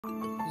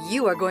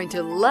You are going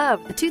to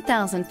love the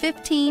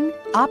 2015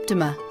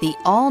 Optima. The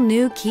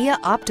all-new Kia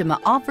Optima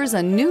offers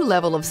a new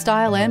level of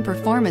style and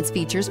performance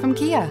features from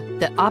Kia.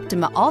 The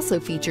Optima also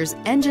features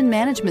engine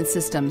management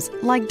systems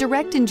like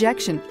direct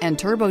injection and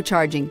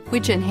turbocharging,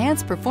 which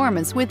enhance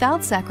performance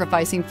without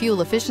sacrificing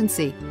fuel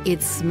efficiency.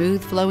 Its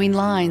smooth flowing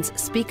lines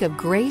speak of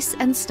grace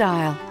and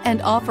style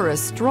and offer a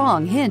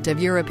strong hint of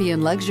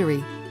European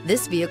luxury.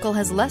 This vehicle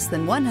has less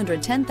than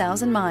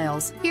 110,000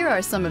 miles. Here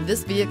are some of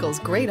this vehicle's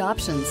great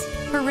options: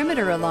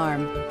 perimeter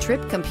alarm,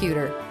 trip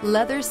computer,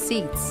 leather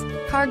seats,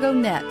 cargo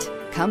net,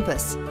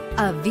 compass.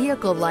 A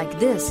vehicle like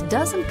this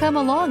doesn't come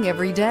along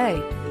every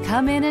day.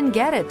 Come in and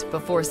get it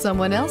before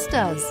someone else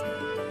does.